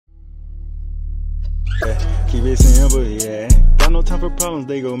Yeah, keep it simple, yeah. Got no time for problems,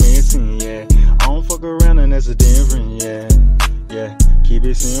 they go missing, yeah. I don't fuck around and that's a difference, yeah. Yeah, keep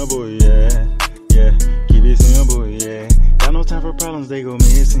it simple, yeah. Yeah, keep it simple, yeah. Got no time for problems, they go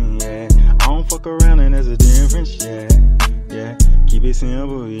missing, yeah. I don't fuck around and there's a difference, yeah. Yeah, keep it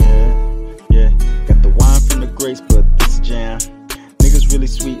simple, yeah. Yeah, got the wine from the grapes, but this jam. Niggas really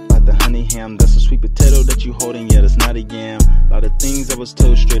sweet like the honey ham. That's a sweet potato that you holding, yeah, that's not a yam. A lot of things I was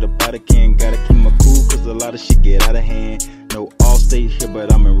told straight up out of can. Gotta keep my cool, cause a lot of shit get out of hand. No allstate here,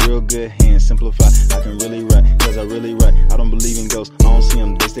 but I'm in real good hands. Simplify, I can really write, cause I really write. I don't believe in ghosts, I don't see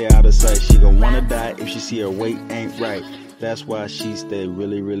them, they stay out of sight. She gon' wanna die if she see her weight ain't right. That's why she stay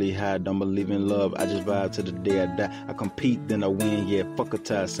really, really high. Don't believe in love, I just vibe to the day I die. I compete, then I win, yeah, fuck a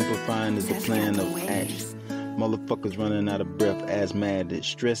tie. Simplifying is the plan of action. Motherfuckers running out of breath, ass mad. It's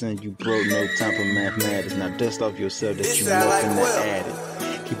stressing you broke, no time for mathematics. Now dust off yourself that you left in the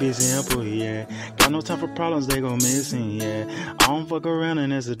attic. Keep it simple, yeah. Got no time for problems, they go missing, yeah. I don't fuck around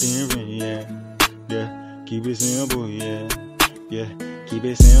and that's a difference, yeah. Yeah, keep it simple, yeah. Yeah, keep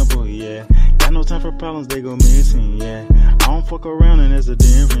it simple, yeah. Got no time for problems, they go missing, yeah. I don't fuck around and that's a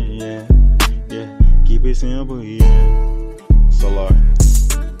difference, yeah. Yeah, keep it simple, yeah. CSO-LAR.